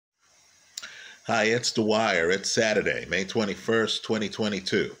Hi, it's Dwyer. It's Saturday, May 21st,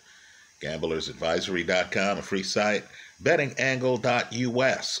 2022. GamblersAdvisory.com, a free site.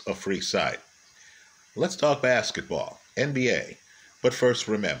 BettingAngle.us, a free site. Let's talk basketball, NBA. But first,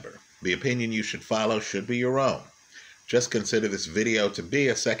 remember, the opinion you should follow should be your own. Just consider this video to be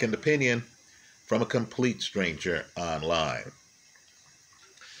a second opinion from a complete stranger online.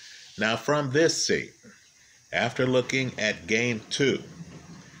 Now, from this seat, after looking at Game 2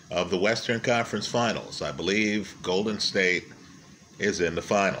 of the Western Conference Finals, I believe Golden State is in the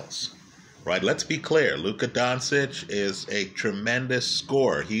finals. Right, let's be clear. Luka Doncic is a tremendous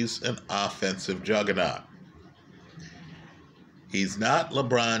scorer. He's an offensive juggernaut. He's not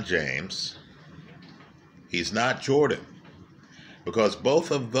LeBron James. He's not Jordan. Because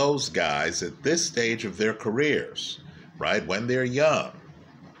both of those guys at this stage of their careers, right, when they're young,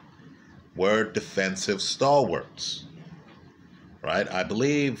 were defensive stalwarts. Right, I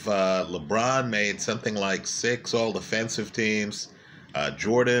believe LeBron made something like 6 all-defensive teams.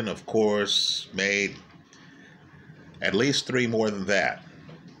 Jordan, of course, made at least 3 more than that.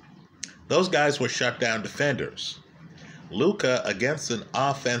 Those guys were shutdown defenders. Luka against an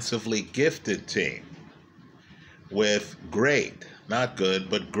offensively gifted team with great, not good,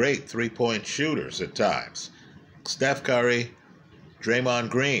 but great three-point shooters at times. Steph Curry, Draymond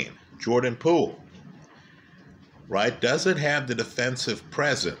Green, Jordan Poole. Right, doesn't have the defensive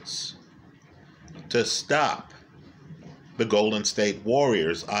presence to stop the Golden State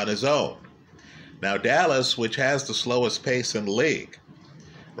Warriors on his own. Now, Dallas, which has the slowest pace in the league,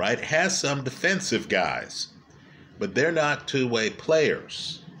 right, has some defensive guys, but they're not two-way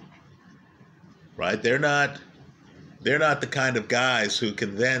players. Right? They're not the kind of guys who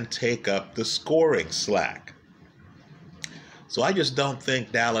can then take up the scoring slack. So I just don't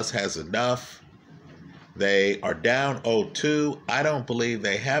think Dallas has enough. They are down 0-2. I don't believe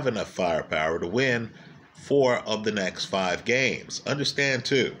they have enough firepower to win 4 of the next 5 games. Understand,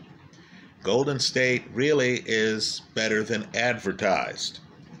 too, Golden State really is better than advertised.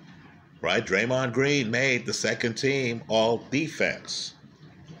 Right? Draymond Green made the second team all defense.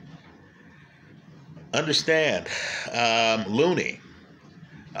 Understand, Looney,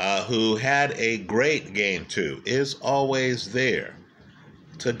 who had a great Game 2, is always there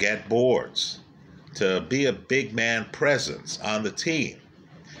to get boards, to be a big man presence on the team.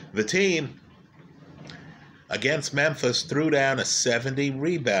 The team against Memphis threw down a 70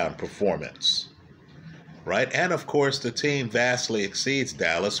 rebound performance. Right? And of course, the team vastly exceeds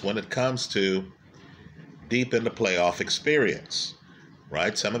Dallas when it comes to deep in the playoff experience.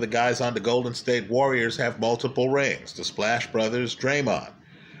 Right? Some of the guys on the Golden State Warriors have multiple rings. The Splash Brothers, Draymond.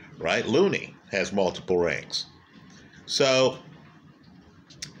 Right? Looney has multiple rings. So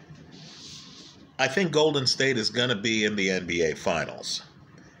I think Golden State is going to be in the NBA Finals.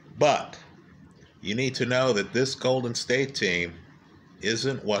 But you need to know that this Golden State team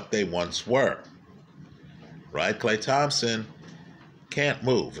isn't what they once were. Right? Klay Thompson can't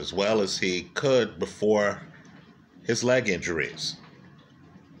move as well as he could before his leg injuries.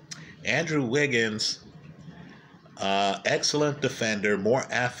 Andrew Wiggins, excellent defender, more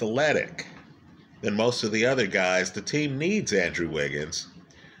athletic than most of the other guys. The team needs Andrew Wiggins.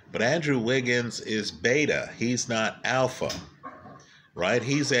 But Andrew Wiggins is beta. He's not alpha, right?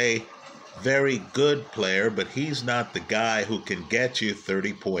 He's a very good player, but he's not the guy who can get you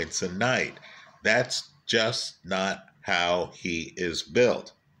 30 points a night. That's just not how he is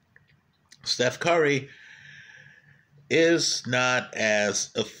built. Steph Curry is not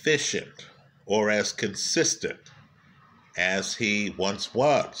as efficient or as consistent as he once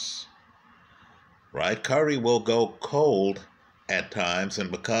was, right? Curry will go cold at times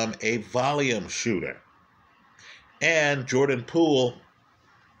and become a volume shooter. And Jordan Poole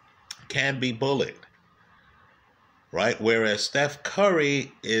can be bullied, right? Whereas Steph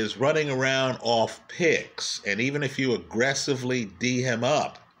Curry is running around off picks, and even if you aggressively D him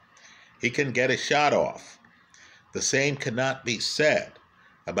up, he can get a shot off. The same cannot be said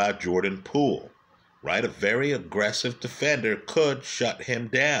about Jordan Poole, right? A very aggressive defender could shut him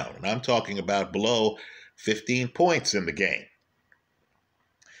down. And I'm talking about below 15 points in the game.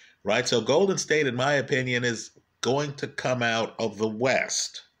 Right, so Golden State, in my opinion, is going to come out of the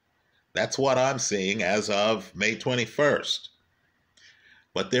West. That's what I'm seeing as of May 21st.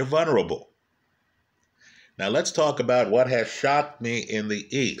 But they're vulnerable. Now let's talk about what has shocked me in the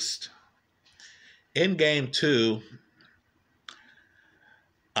East. In Game 2,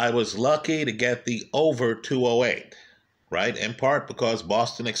 I was lucky to get the over 208, right? In part because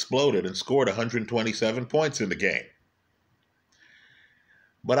Boston exploded and scored 127 points in the game.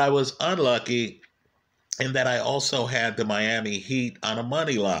 But I was unlucky in that I also had the Miami Heat on a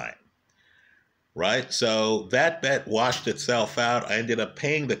money line. right? So that bet washed itself out. I ended up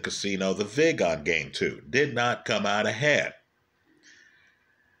paying the casino the vig on game 2. Did not come out ahead.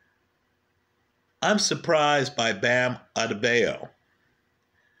 I'm surprised by Bam Adebayo,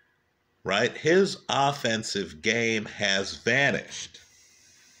 right? His offensive game has vanished.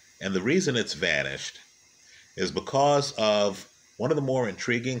 And the reason it's vanished is because of one of the more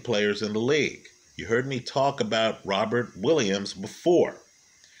intriguing players in the league. You heard me talk about Robert Williams before,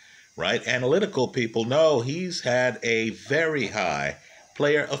 right? Analytical people know he's had a very high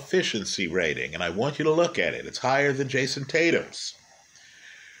player efficiency rating, and I want you to look at it. It's higher than Jason Tatum's.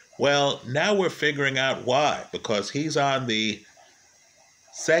 Well, now we're figuring out why, because he's on the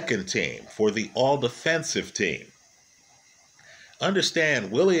second team for the all-defensive team.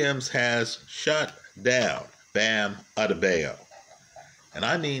 Understand, Williams has shut down Bam Adebayo, and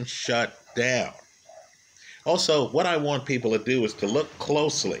I mean shut down. Also, what I want people to do is to look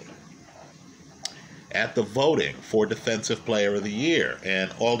closely at the voting for Defensive Player of the Year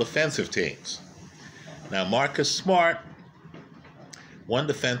and all defensive teams. Now, Marcus Smart won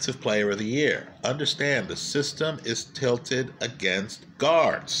Defensive Player of the Year. Understand, the system is tilted against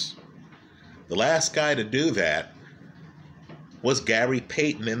guards. The last guy to do that was Gary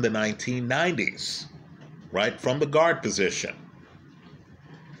Payton in the 1990s, right, from the guard position.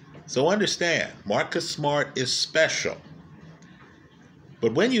 So understand, Marcus Smart is special.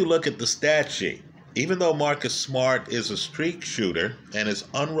 But when you look at the stat sheet, even though Marcus Smart is a streak shooter and is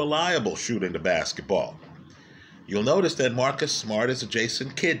unreliable shooting the basketball, you'll notice that Marcus Smart is a Jason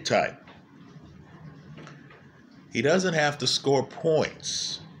Kidd type. He doesn't have to score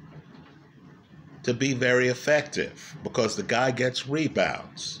points to be very effective because the guy gets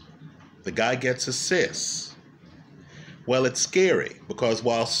rebounds. The guy gets assists. Well, it's scary because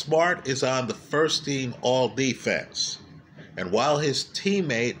while Smart is on the first team all defense, and while his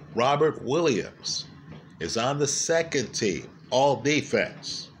teammate Robert Williams is on the second team all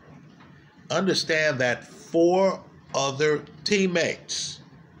defense, understand that 4 other teammates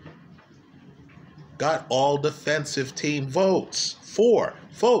got all defensive team votes. 4.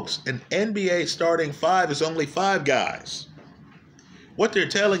 Folks, an NBA starting 5 is only 5 guys. What they're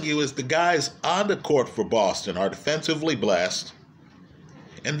telling you is the guys on the court for Boston are defensively blessed,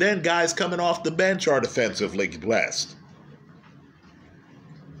 and then guys coming off the bench are defensively blessed.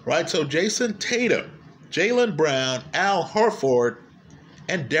 Right? So Jason Tatum, Jaylen Brown, Al Horford,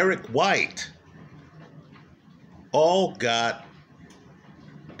 and Derek White all got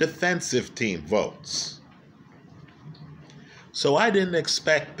defensive team votes. So I didn't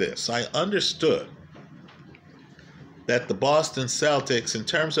expect this. I understood that the Boston Celtics, in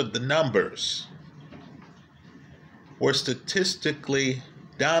terms of the numbers, were statistically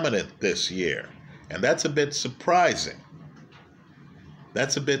dominant this year. And that's a bit surprising.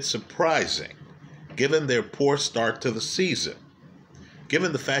 That's a bit surprising, given their poor start to the season,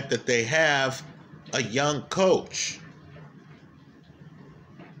 given the fact that they have a young coach,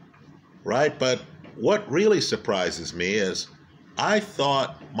 right? But what really surprises me is I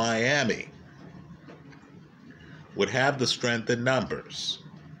thought Miami would have the strength in numbers.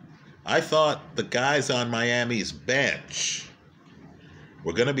 I thought the guys on Miami's bench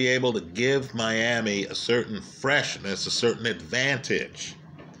were going to be able to give Miami a certain freshness, a certain advantage.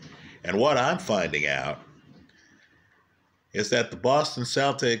 And what I'm finding out is that the Boston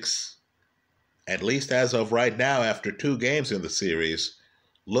Celtics, at least as of right now, after 2 games in the series,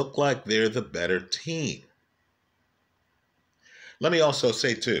 look like they're the better team. Let me also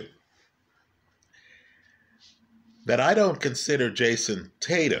say, too, that I don't consider Jason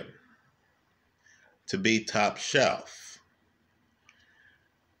Tatum to be top shelf,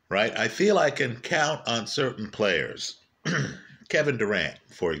 right? I feel I can count on certain players, Kevin Durant,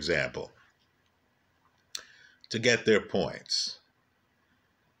 for example, to get their points,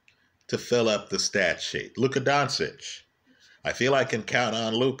 to fill up the stat sheet. Luka Doncic, I feel I can count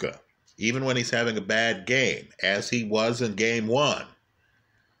on Luka, even when he's having a bad game, as he was in game 1,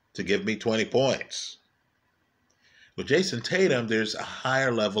 to give me 20 points. With Jason Tatum, there's a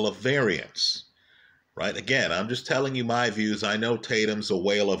higher level of variance, right? Again, I'm just telling you my views. I know Tatum's a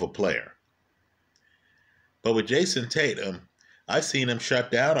whale of a player. But with Jason Tatum, I've seen him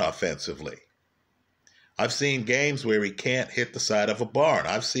shut down offensively. I've seen games where he can't hit the side of a barn.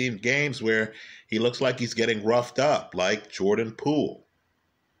 I've seen games where he looks like he's getting roughed up, like Jordan Poole.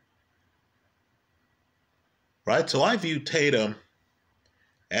 Right? So I view Tatum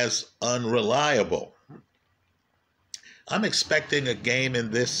as unreliable. I'm expecting a game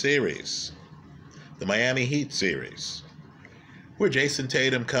in this series, the Miami Heat series, where Jason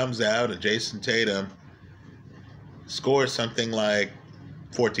Tatum comes out and Jason Tatum scores something like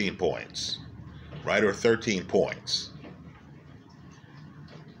 14 points, right? Or 13 points,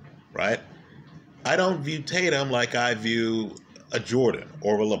 right? I don't view Tatum like I view a Jordan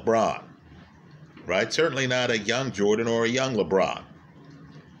or a LeBron, right? Certainly not a young Jordan or a young LeBron.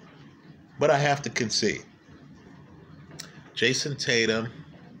 But I have to concede, Jason Tatum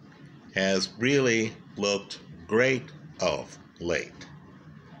has really looked great of late,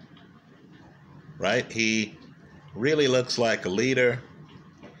 right? He really looks like a leader.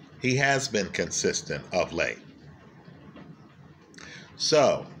 He has been consistent of late.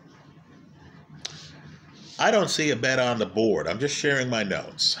 So, I don't see a bet on the board. I'm just sharing my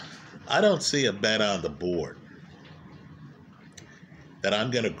notes. I don't see a bet on the board that I'm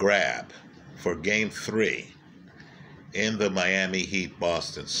going to grab for Game 3 in the Miami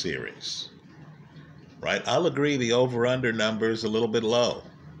Heat-Boston series, right? I'll agree the over-under number is a little bit low,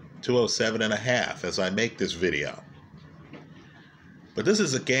 207.5 as I make this video. But this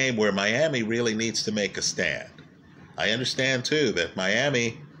is a game where Miami really needs to make a stand. I understand, too, that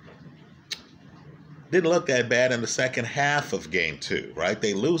Miami didn't look that bad in the second half of Game 2, right?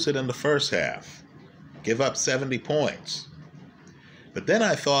 They lose it in the first half, give up 70 points. But then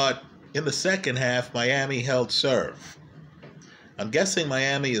I thought, in the second half, Miami held serve. I'm guessing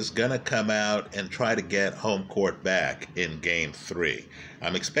Miami is going to come out and try to get home court back in Game 3.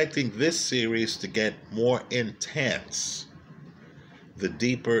 I'm expecting this series to get more intense the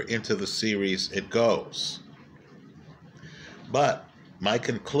deeper into the series it goes. But my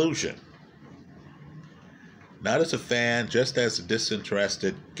conclusion, not as a fan, just as a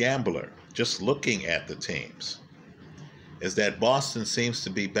disinterested gambler, just looking at the teams, is that Boston seems to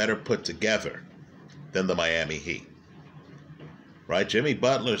be better put together than the Miami Heat. Right? Jimmy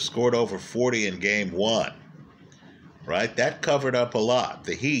Butler scored over 40 in Game 1. Right? That covered up a lot.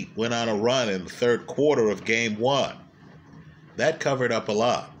 The Heat went on a run in the third quarter of Game 1. That covered up a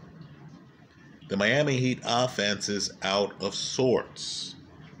lot. The Miami Heat offense is out of sorts.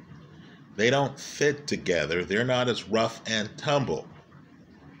 They don't fit together. They're not as rough and tumble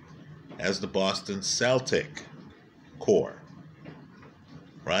as the Boston Celtic core,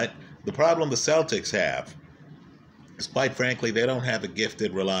 right? The problem the Celtics have is, quite frankly, they don't have a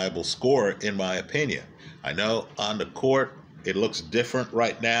gifted, reliable scorer, in my opinion. I know on the court it looks different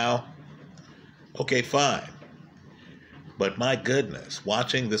right now. Okay, fine. But my goodness,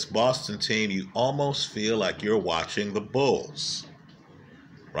 watching this Boston team, you almost feel like you're watching the Bulls,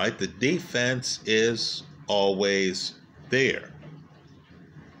 right? The defense is always there,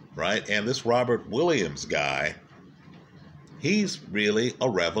 right? And this Robert Williams guy, he's really a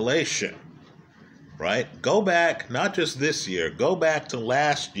revelation, right? Go back, not just this year, go back to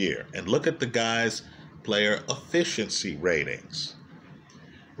last year and look at the guy's player efficiency ratings,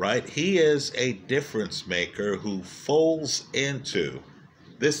 right? He is a difference maker who folds into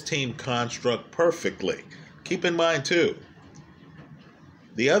this team construct perfectly. Keep in mind, too,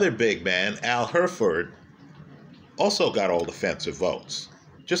 the other big man, Al Horford, also got all defensive votes,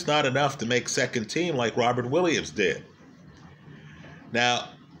 just not enough to make second team like Robert Williams did. Now,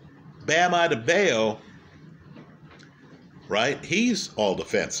 Bam Adebayo, right, he's all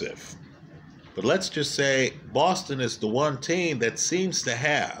defensive. But let's just say Boston is the one team that seems to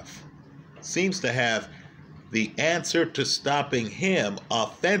have the answer to stopping him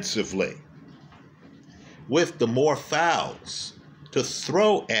offensively, with the more fouls to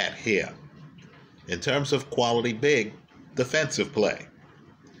throw at him in terms of quality big defensive play,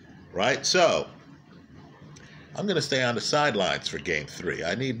 right? So I'm going to stay on the sidelines for Game 3.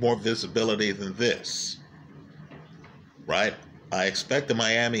 I need more visibility than this, right? I expect the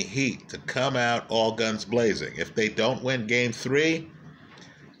Miami Heat to come out all guns blazing. If they don't win Game 3,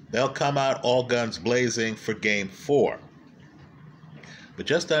 they'll come out all guns blazing for Game 4. But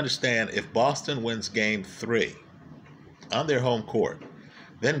just to understand, if Boston wins Game 3 on their home court,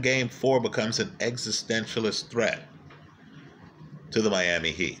 then Game 4 becomes an existentialist threat to the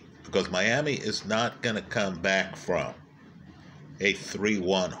Miami Heat, because Miami is not going to come back from a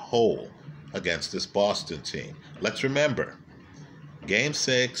 3-1 hole against this Boston team. Let's remember, Game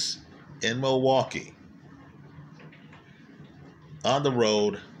 6 in Milwaukee, on the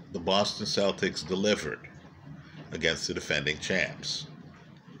road, the Boston Celtics delivered against the defending champs,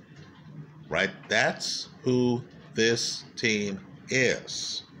 right? That's who this team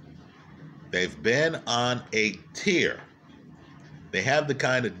is. They've been on a tier. They have the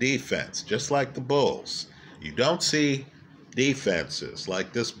kind of defense, just like the Bulls. You don't see defenses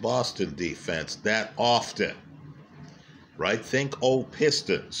like this Boston defense that often, right? Think old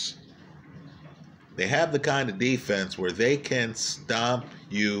Pistons. They have the kind of defense where they can stomp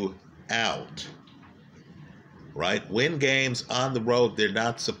you out, right? Win games on the road they're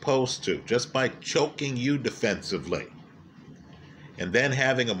not supposed to, just by choking you defensively. And then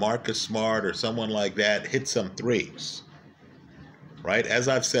having a Marcus Smart or someone like that hit some threes, right? As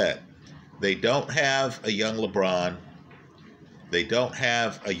I've said, they don't have a young LeBron. They don't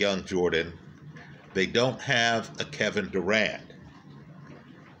have a young Jordan. They don't have a Kevin Durant.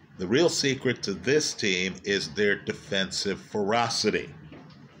 The real secret to this team is their defensive ferocity.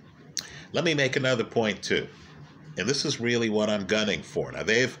 Let me make another point too. And this is really what I'm gunning for. Now,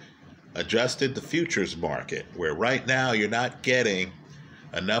 they've adjusted the futures market, where right now you're not getting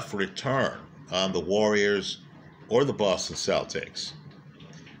enough return on the Warriors or the Boston Celtics.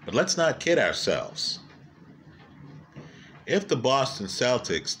 But let's not kid ourselves. If the Boston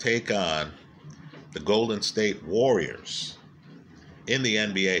Celtics take on the Golden State Warriors in the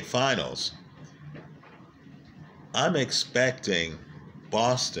NBA Finals, I'm expecting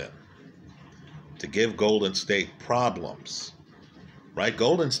Boston to give Golden State problems, right?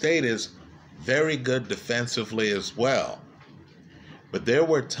 Golden State is very good defensively as well. But there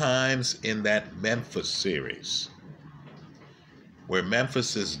were times in that Memphis series where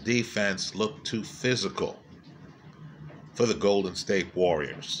Memphis's defense looked too physical for the Golden State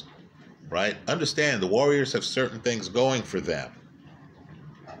Warriors, right? Understand, the Warriors have certain things going for them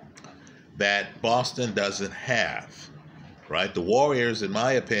that Boston doesn't have, right? The Warriors, in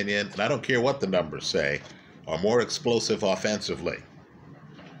my opinion, and I don't care what the numbers say, are more explosive offensively,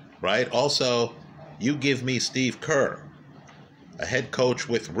 right? Also, you give me Steve Kerr, a head coach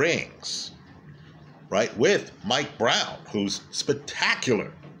with rings, right? With Mike Brown, who's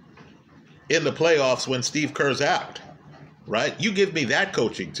spectacular in the playoffs when Steve Kerr's out, right? You give me that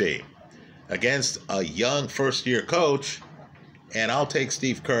coaching team against a young first-year coach, and I'll take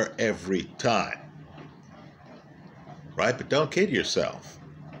Steve Kerr every time, right? But don't kid yourself.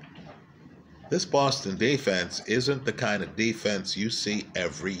 This Boston defense isn't the kind of defense you see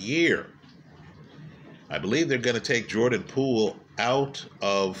every year. I believe they're going to take Jordan Poole out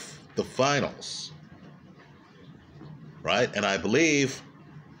of the finals, right? And I believe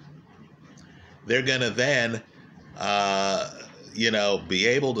they're going to then, be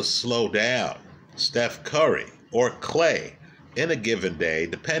able to slow down Steph Curry or Clay in a given day,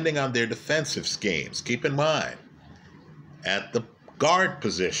 depending on their defensive schemes. Keep in mind, at the guard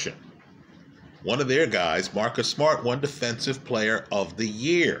position, one of their guys, Marcus Smart, won Defensive Player of the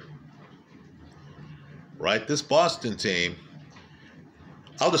Year. Right? This Boston team,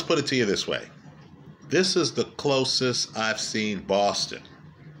 I'll just put it to you this way. This is the closest I've seen Boston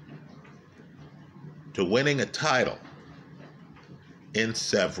to winning a title in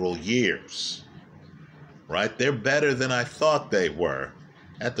several years. Right? They're better than I thought they were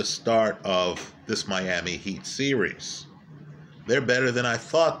at the start of this Miami Heat series. They're better than I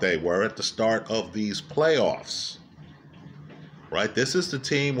thought they were at the start of these playoffs. Right? This is the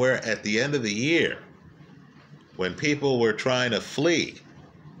team where at the end of the year, when people were trying to flee,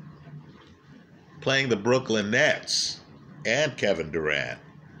 playing the Brooklyn Nets and Kevin Durant,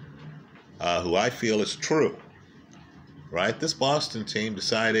 who I feel is true, right? This Boston team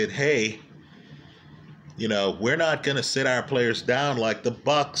decided, hey, we're not going to sit our players down like the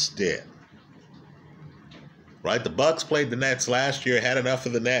Bucks did. Right? The Bucks played the Nets last year, had enough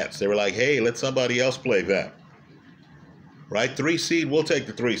of the Nets. They were like, hey, let somebody else play them. Right? 3 seed, we'll take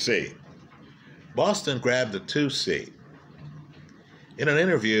the 3 seed. Boston grabbed the 2 seed. In an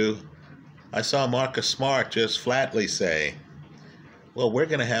interview, I saw Marcus Smart just flatly say, well, we're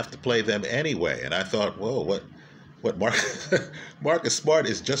going to have to play them anyway. And I thought, whoa, what Marcus Smart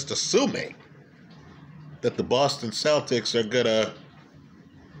is just assuming that the Boston Celtics are going to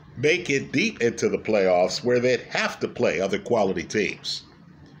make it deep into the playoffs where they'd have to play other quality teams.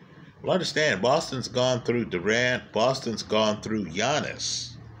 Well, understand, Boston's gone through Durant, Boston's gone through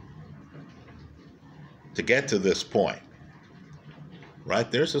Giannis to get to this point, right?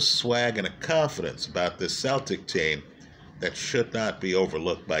 There's a swag and a confidence about this Celtic team that should not be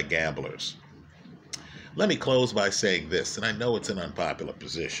overlooked by gamblers. Let me close by saying this, and I know it's an unpopular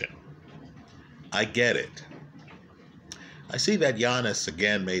position. I get it. I see that Giannis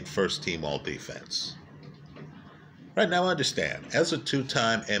again made first team all defense. Right now, understand, as a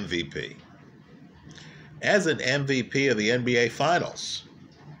 2-time MVP, as an MVP of the NBA Finals,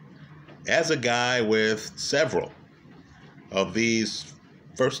 as a guy with several of these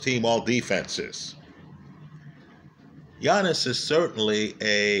first team all defenses, Giannis is certainly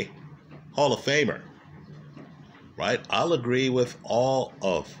a Hall of Famer, right? I'll agree with all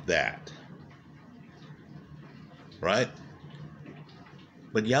of that, right?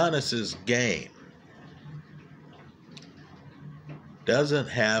 But Giannis's game doesn't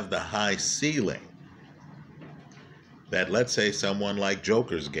have the high ceiling that, let's say, someone like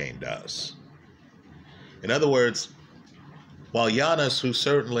Joker's game does. In other words, while Giannis, who's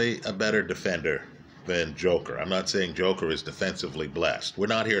certainly a better defender than Joker, I'm not saying Joker is defensively blessed. We're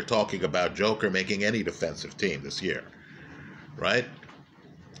not here talking about Joker making any defensive team this year, right?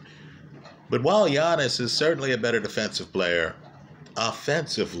 But while Giannis is certainly a better defensive player,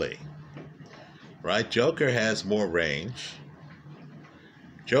 offensively, right, Joker has more range.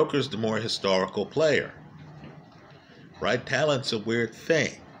 Joker's the more historical player, right? Talent's a weird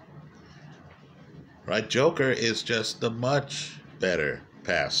thing, right? Joker is just a much better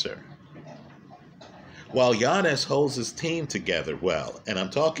passer. While Giannis holds his team together well, and I'm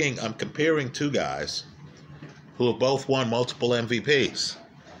comparing two guys who have both won multiple MVPs.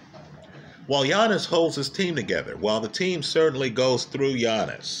 While Giannis holds his team together, while the team certainly goes through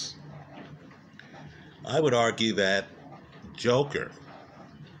Giannis, I would argue that Joker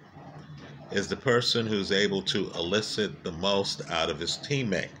is the person who's able to elicit the most out of his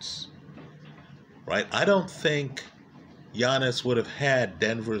teammates, right? I don't think Giannis would have had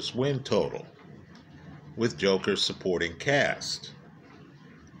Denver's win total with Joker's supporting cast,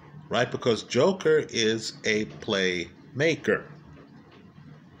 right? Because Joker is a playmaker.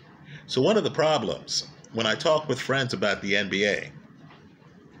 So one of the problems, when I talk with friends about the NBA,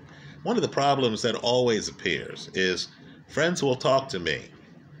 one of the problems that always appears is friends will talk to me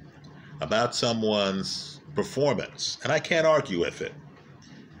about someone's performance, and I can't argue with it,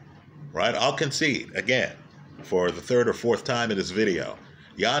 right? I'll concede, again, for the third or fourth time in this video,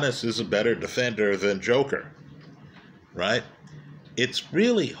 Giannis is a better defender than Joker, right? It's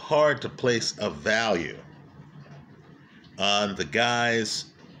really hard to place a value on the guy's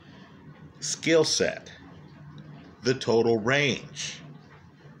skill set, the total range,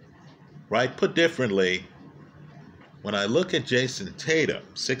 right? Put differently, when I look at Jason Tatum,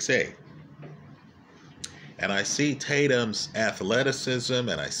 6'8", and I see Tatum's athleticism,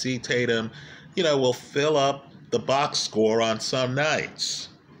 and I see Tatum, will fill up the box score on some nights,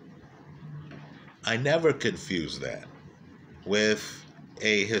 I never confuse that with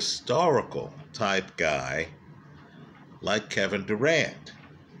a historical type guy like Kevin Durant,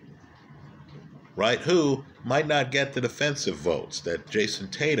 right, who might not get the defensive votes that Jason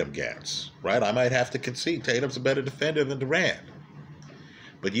Tatum gets, right? I might have to concede Tatum's a better defender than Durant.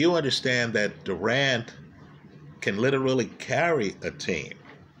 But you understand that Durant can literally carry a team,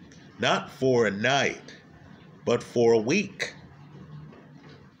 not for a night, but for a week,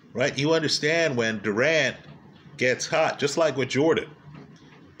 right? You understand when Durant gets hot, just like with Jordan,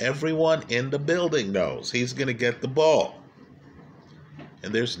 everyone in the building knows he's going to get the ball,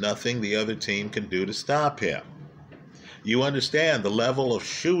 and there's nothing the other team can do to stop him. You understand the level of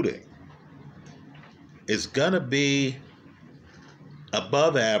shooting is going to be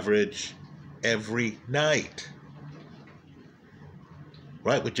above average every night,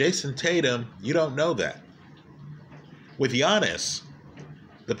 right? With Jason Tatum, you don't know that. With Giannis,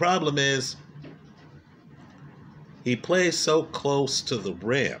 the problem is he plays so close to the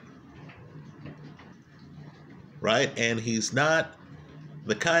rim, right? And he's not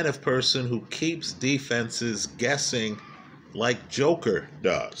the kind of person who keeps defenses guessing like Joker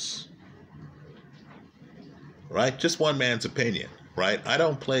does, right? Just one man's opinion, right? I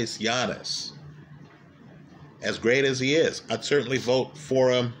don't place Giannis, as great as he is, I'd certainly vote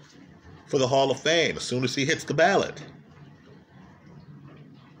for him for the Hall of Fame as soon as he hits the ballot,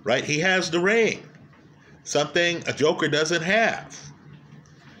 right? He has the ring, something a Joker doesn't have.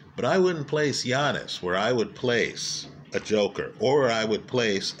 But I wouldn't place Giannis where I would place a Joker, or I would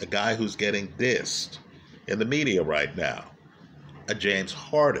place a guy who's getting dissed in the media right now, a James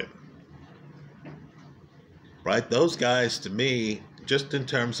Harden, right? Those guys, to me, just in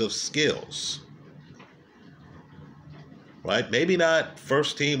terms of skills, right? Maybe not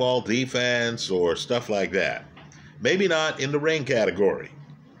first team all defense or stuff like that. Maybe not in the ring category,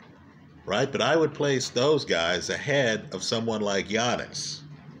 right? But I would place those guys ahead of someone like Giannis,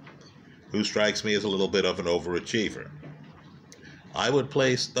 who strikes me as a little bit of an overachiever. I would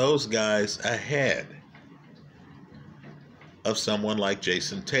place those guys ahead of someone like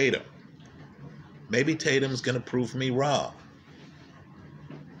Jason Tatum. Maybe Tatum's going to prove me wrong,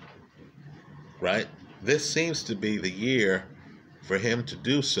 right? This seems to be the year for him to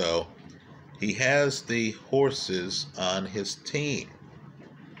do so. He has the horses on his team.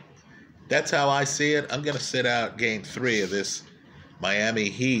 That's how I see it. I'm going to sit out Game 3 of this Miami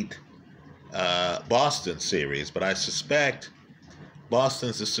Heat Boston series, but I suspect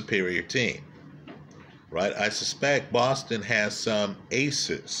Boston's a superior team, right? I suspect Boston has some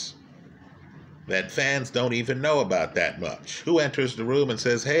aces that fans don't even know about that much. Who enters the room and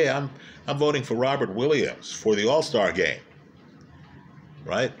says, hey, I'm voting for Robert Williams for the All-Star game?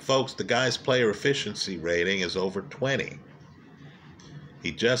 Right? Folks, the guy's player efficiency rating is over 20.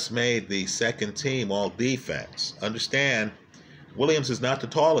 He just made the second team all defense. Understand, Williams is not the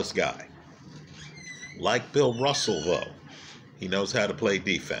tallest guy. Like Bill Russell, though, he knows how to play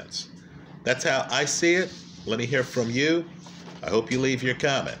defense. That's how I see it. Let me hear from you. I hope you leave your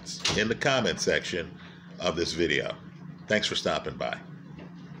comments in the comment section of this video. Thanks for stopping by.